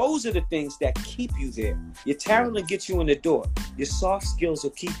 Those are the things that keep you there. Your talent will get you in the door. Your soft skills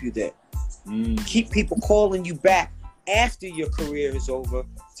will keep you there. Keep people calling you back after your career is over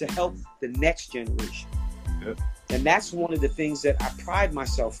to help the next generation. Yep. And that's one of the things that I pride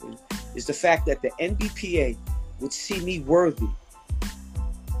myself in, is the fact that the NBPA would see me worthy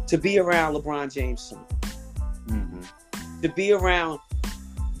to be around LeBron James' son, to be around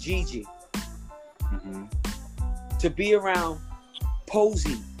Gigi, to be around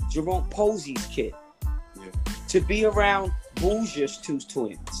Posey, Jerome Posey's kid, to be around Boozier's two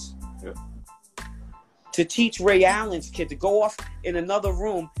twins. To teach Ray Allen's kid to go off in another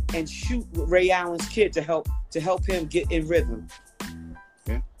room and shoot Ray Allen's kid to help him get in rhythm.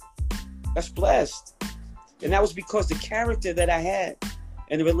 Yeah. That's blessed. And that was because the character that I had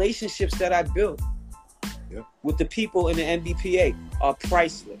and the relationships that I built with the people in the NBPA are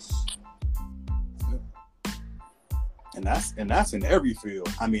priceless. And that's in every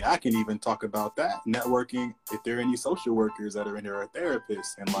field. I mean, I can even talk about that. Networking, if there are any social workers that are in there or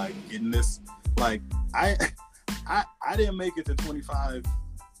therapists, and like getting this, like I didn't make it to 25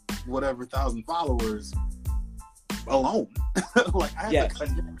 whatever thousand followers alone. Like I had Yes. to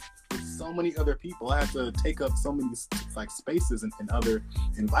connect with so many other people. I had to take up so many like spaces in other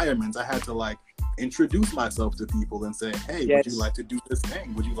environments. I had to like introduce myself to people and say, hey, Yes. would you like to do this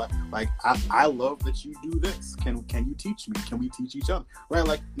thing? Would you like I love that you do this. Can you teach me? Can we teach each other? Right?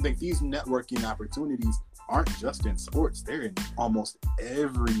 Like these networking opportunities aren't just in sports. They're in almost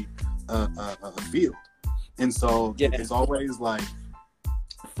every field. And so Yeah. it's always like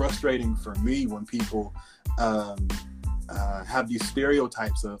frustrating for me when people have these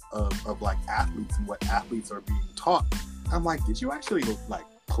stereotypes of like athletes and what athletes are being taught. I'm like, did you actually like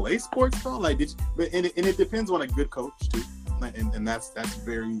play sports though? Like, did you, and it depends on a good coach too, and that's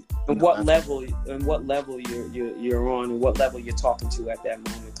very. And what level you're on, and what level you're talking to at that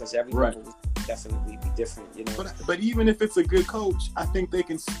moment, because every Right. level will definitely be different, you know. But even if it's a good coach, I think they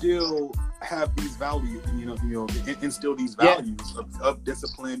can still have these values, you know, instill these values of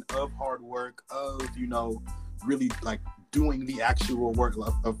discipline, of hard work, of really like doing the actual work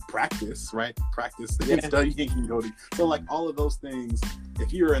of practice, right? Practice and studying and go to. So like all of those things,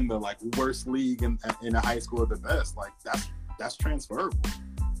 if you're in the like worst league in a high school or the best, like that's transferable.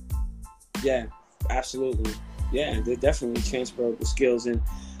 Yeah, absolutely. Yeah, they're definitely transferable skills. And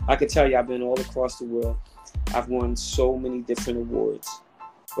I can tell you, I've been all across the world. I've won so many different awards,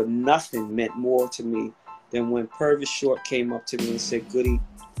 but nothing meant more to me than when Purvis Short came up to me and said, Goody,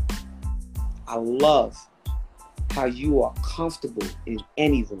 I love how you are comfortable in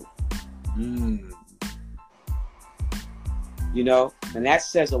any room. You know, and that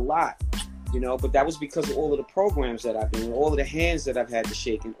says a lot, you know, but that was because of all of the programs that I've been in, all of the hands that I've had to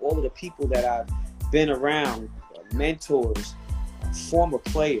shake, and all of the people that I've been around, mentors, former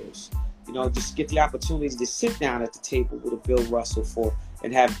players, you know, just get the opportunity to sit down at the table with a Bill Russell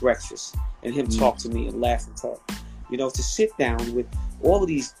and have breakfast and him talk to me and laugh and talk, you know, to sit down with all of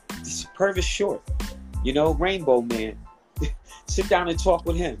these Purvis Short, you know, Rainbow Man, sit down and talk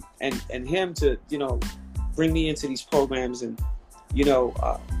with him and him to, you know, bring me into these programs and, you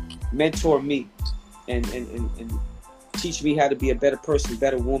know, mentor me and teach me how to be a better person,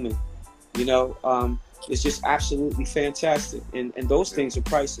 better woman, you know. It's just absolutely fantastic. And those things are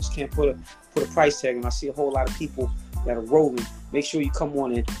priceless. Can't put a price tag. And I see a whole lot of people that are rolling. Make sure you come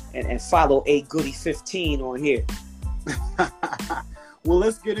on and follow A Goody 15 on here. Well,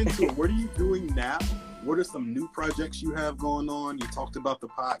 let's get into it. What are you doing now? What are some new projects you have going on? You talked about the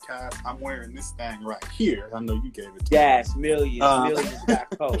podcast. I'm wearing this thing right here. I know you gave it to me. Yes,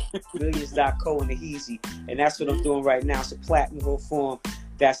 millions.co. Millions.co and the Heezy. And that's what I'm doing right now. It's a platform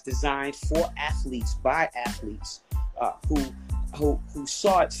that's designed for athletes, by athletes, who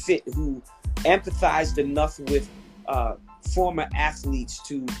saw it fit, who empathized enough with former athletes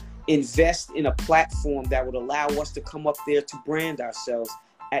to invest in a platform that would allow us to come up there to brand ourselves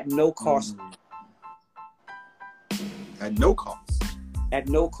at no cost. At no cost. At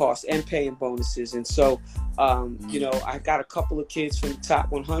no cost, and paying bonuses. And so, you know, I got a couple of kids from the top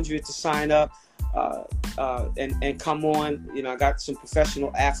 100 to sign up and come on. You know, I got some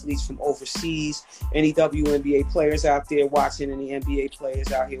professional athletes from overseas. Any WNBA players out there watching, any NBA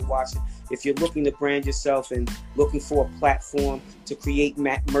players out here watching. If you're looking to brand yourself and looking for a platform to create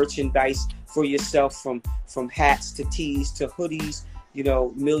merchandise for yourself, from hats to tees to hoodies, you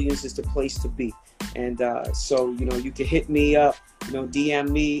know, Millions is the place to be. And so, you know, you can hit me up, you know, DM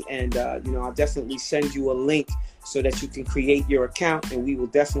me, and, you know, I'll definitely send you a link so that you can create your account, and we will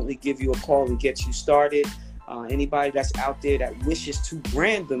definitely give you a call and get you started. Anybody that's out there that wishes to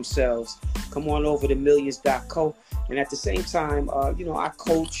brand themselves, come on over to millions.co. And at the same time, you know, I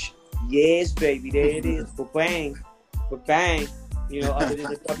coach. Yes, baby, there it is. Ba-bang. You know, other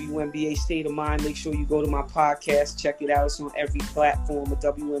than the WNBA State of Mind, make sure you go to my podcast. Check it out. It's on every platform, a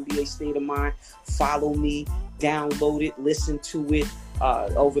WNBA State of Mind. Follow me, download it, listen to it.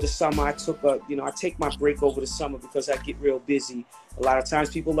 Over the summer, I take my break over the summer because I get real busy. A lot of times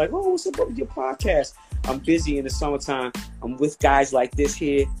people are like, oh, what's up with your podcast? I'm busy in the summertime. I'm with guys like this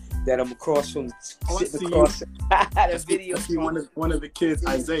here that I'm across from, sitting across the video. I see one of the kids,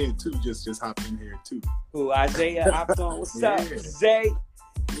 Isaiah, too, just hopped in here, too. Who, Isaiah hopped on? What's up, Zay?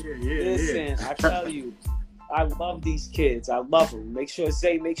 Listen, I tell you, I love these kids. I love them. Make sure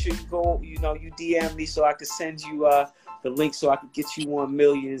you go, you know, you DM me so I can send you the link so I can get you on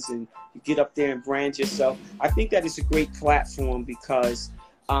Millions and you get up there and brand yourself. I think that is a great platform because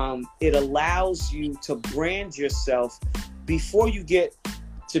it allows you to brand yourself before you get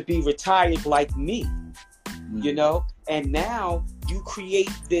to be retired like me, you know? And now you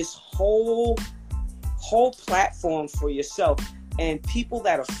create this whole platform for yourself, and people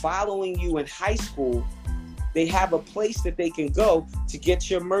that are following you in high school, they have a place that they can go to get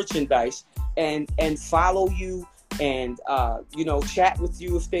your merchandise and follow you and chat with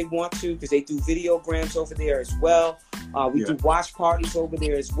you if they want to, because they do videograms over there as well. We do watch parties over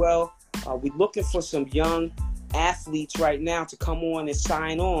there as well. We're looking for some young athletes right now to come on and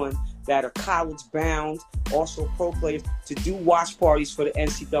sign on that are college bound, also pro players, to do watch parties for the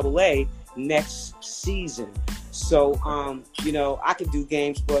NCAA next season. So, I could do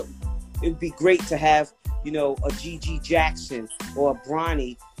games, but it'd be great to have, a Gigi Jackson or a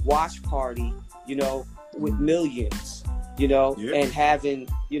Bronny watch party, with millions, and having,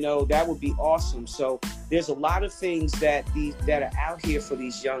 that would be awesome. So there's a lot of things that are out here for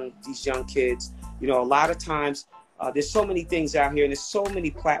these young kids. A lot of times there's so many things out here, and there's so many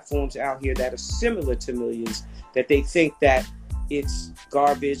platforms out here that are similar to Millions, that they think that it's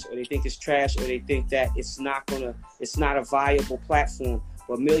garbage, or they think it's trash, or they think that it's not a viable platform.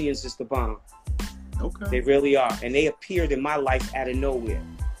 But Millions is the bomb. Okay. They really are. And they appeared in my life out of nowhere.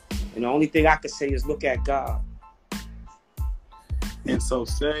 And the only thing I could say is look at God. And so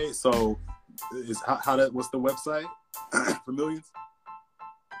what's the website for Millions?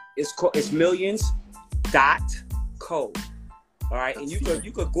 It's millions.co. All right. And you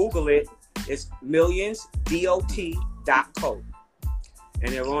could Google it. It's millions.co.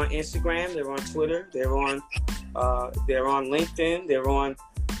 And they're on Instagram, they're on Twitter, they're on LinkedIn, they're on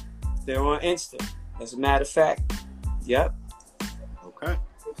Insta. As a matter of fact, yep. Okay.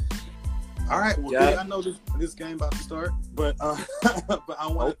 All right. Well, yep. I know this game about to start, but I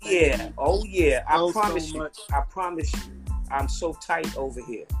want to. Oh yeah. I promise you. I'm so tight over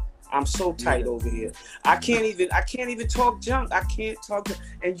here. Over here. I can't even talk junk. I can't talk,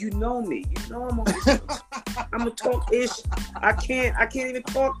 and you know me. You know I'm always. I'm gonna talk ish. I can't even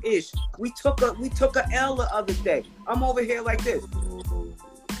talk ish. We took a L the other day. I'm over here like this.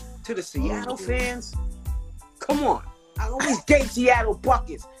 To the Seattle fans, come on. I always gave Seattle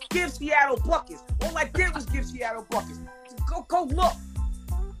buckets. Give Seattle buckets. All I did was give Seattle buckets. Go look.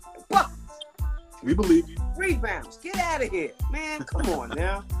 Buckets. We believe you. Rebounds. Get out of here. Man, come on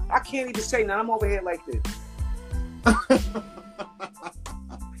now. I can't even say nothing. I'm over here like this.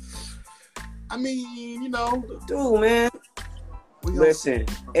 I mean, Dude, man. Listen,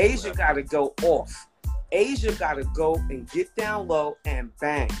 Asia got to go off. Asia got to go and get down low and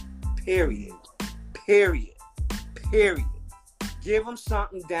bang. Period. Give them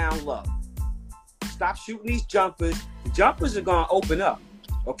something down low. Stop shooting these jumpers. The jumpers are going to open up.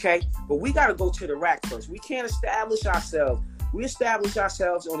 Okay? But we got to go to the rack first. We can't establish ourselves. We establish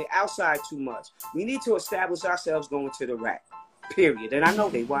ourselves on the outside too much. We need to establish ourselves going to the rack. Period. And I know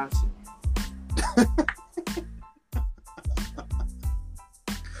they want to.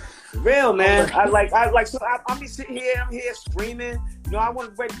 Real, man. I'm sitting here, I'm here screaming. I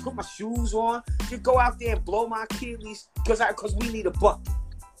wasn't ready to put my shoes on. Just go out there and blow my Achilles because we need a bucket.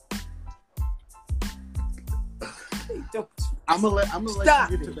 I'm gonna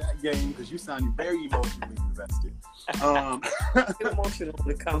let you get to that game because you sound very emotionally invested. Get emotional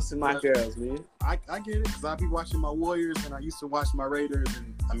when it comes to my girls, man. I get it because I be watching my Warriors and I used to watch my Raiders,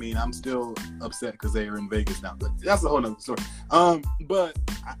 and I mean I'm still upset because they are in Vegas now, but that's a whole nother story. But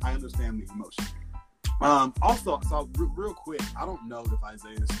I understand the emotion. Also, so real quick, I don't know if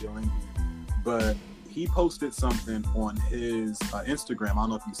Isaiah is still in here, but he posted something on his Instagram. I don't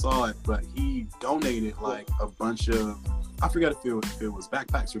know if you saw it, but he donated like a bunch of, I forget if it was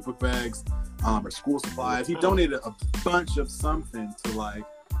backpacks or book bags or school supplies. He donated a bunch of something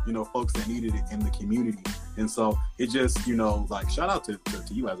to folks that needed it in the community. And so it just, shout out to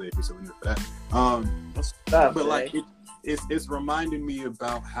you, Isaiah, if you're still in there for that. But it's reminding me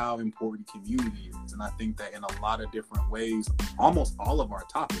about how important community is. And I think that in a lot of different ways, almost all of our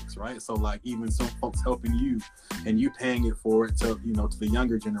topics, right? So even some folks helping you and you paying it forward to, to the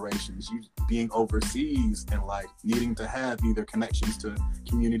younger generations, you being overseas and needing to have either connections to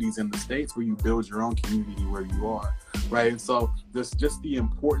communities in the States where you build your own community where you are, right? And so there's just the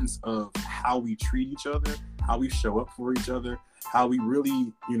importance of how we treat each other, how we show up for each other, how we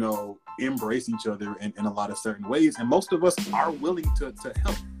really, embrace each other in a lot of certain ways. And most of us are willing to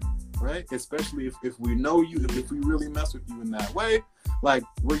help, right? Especially if we know you, if we really mess with you in that way,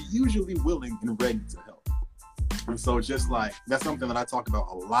 we're usually willing and ready to help. And so just that's something that I talk about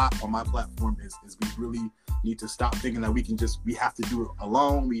a lot on my platform is we really need to stop thinking that we have to do it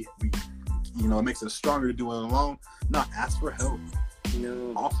alone. We it makes us stronger to do it alone. Not ask for help.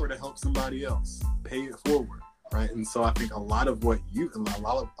 Offer to help somebody else. Pay it forward. Right. And so I think a lot of what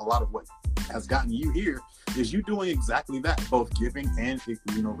has gotten you here is you doing exactly that, both giving and,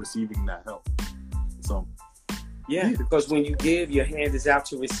 receiving that help. So. Yeah, because when you give, your hand is out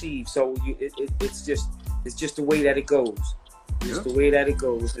to receive. So it's just the way that it goes. It's the way that it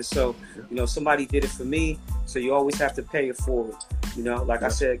goes. And so, you know, somebody did it for me, so you always have to pay it forward. You know, like I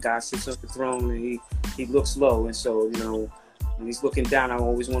said, God sits on the throne and he looks low. And so, you know, when he's looking down, I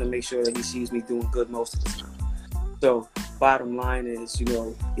always want to make sure that he sees me doing good most of the time. So, bottom line is, you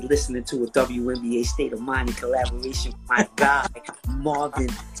know, you're listening to a WNBA State of Mind in collaboration with my guy, Marvin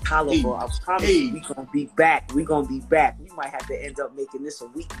Toliver. I promise you, we're going to be back. We're going to be back. We might have to end up making this a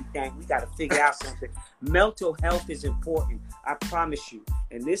weekly thing. We got to figure out something. Mental health is important. I promise you.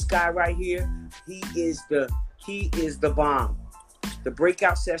 And this guy right here, he is the bomb. The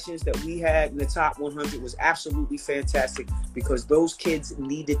breakout sessions that we had in the top 100 was absolutely fantastic because those kids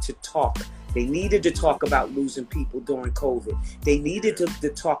needed to talk. They needed to talk about losing people during COVID. They needed to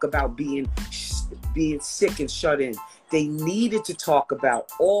talk about being sick and shut in. They needed to talk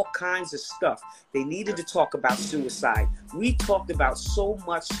about all kinds of stuff. They needed to talk about suicide. We talked about so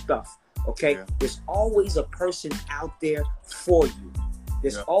much stuff, okay? Yeah. There's always a person out there for you.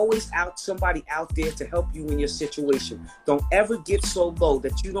 There's always somebody out there to help you in your situation. Don't ever get so low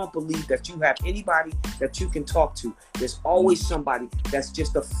that you don't believe that you have anybody that you can talk to. There's always somebody that's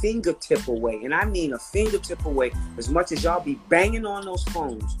just a fingertip away. And I mean a fingertip away, as much as y'all be banging on those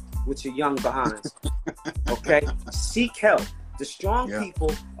phones with your young behinds. Okay? Seek help. The strong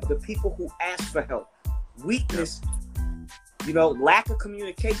people are the people who ask for help. Weakness, you know, lack of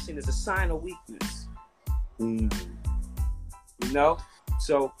communication is a sign of weakness. You know?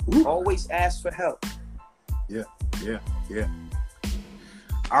 So always ask for help. Yeah.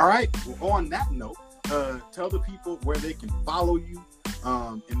 All right. Well, on that note, tell the people where they can follow you,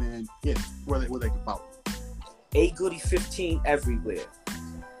 and then where they can follow you. A Goody 15 everywhere.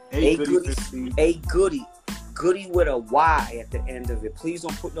 A Goody 15. A Goody. Goody with a Y at the end of it. Please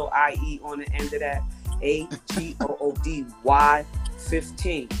don't put no IE on the end of that. AGOODY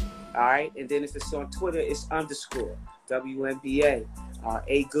 15. All right. And then if it's on Twitter, it's _ WNBA.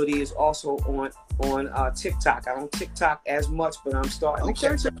 A Goody is also on TikTok. I don't TikTok as much, but I'm starting to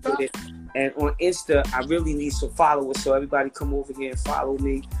catch up with it. And on Insta, I really need some followers, so everybody come over here and follow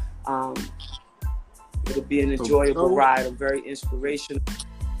me. It'll be an enjoyable ride. I'm very inspirational.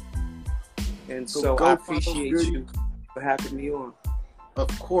 And so I appreciate you for having me on. Of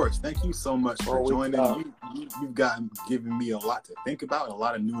course. Thank you so much for joining. You've given me a lot to think about, a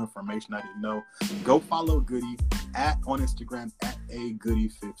lot of new information I didn't know. Go follow Goody on Instagram at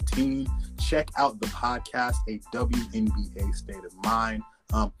AGoody15. Check out the podcast, A WNBA State of Mind.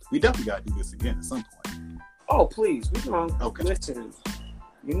 We definitely got to do this again at some point. Oh, please. We're going to listen.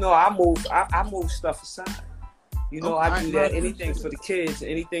 You know, I move stuff aside. You know, I do that. Anything for the kids,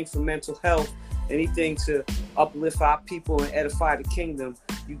 anything for mental health, anything to uplift our people and edify the kingdom.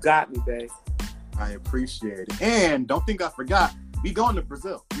 You got me, babe. I appreciate it. And don't think I forgot, we going to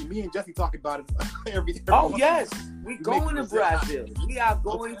Brazil. Me and Jesse talk about it every Oh, yes. We going to Brazil. We are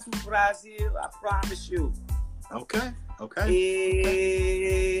going to Brazil. I promise you. Okay. I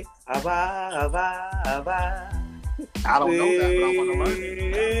don't know that, but I want to learn it.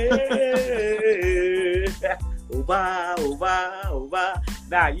 Oba.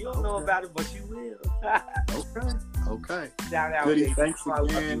 Nah, you don't know about it, but you will. Okay. Shout out, Goody, thanks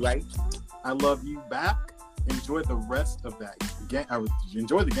again. Right? I love you back. Enjoy the rest of that game.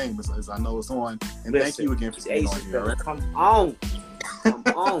 Enjoy the game as I know it's on. And thank you again for being on here. Right? Come on.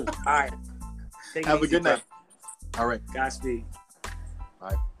 All right. Have a good night. All right. Godspeed. All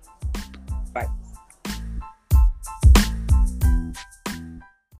right.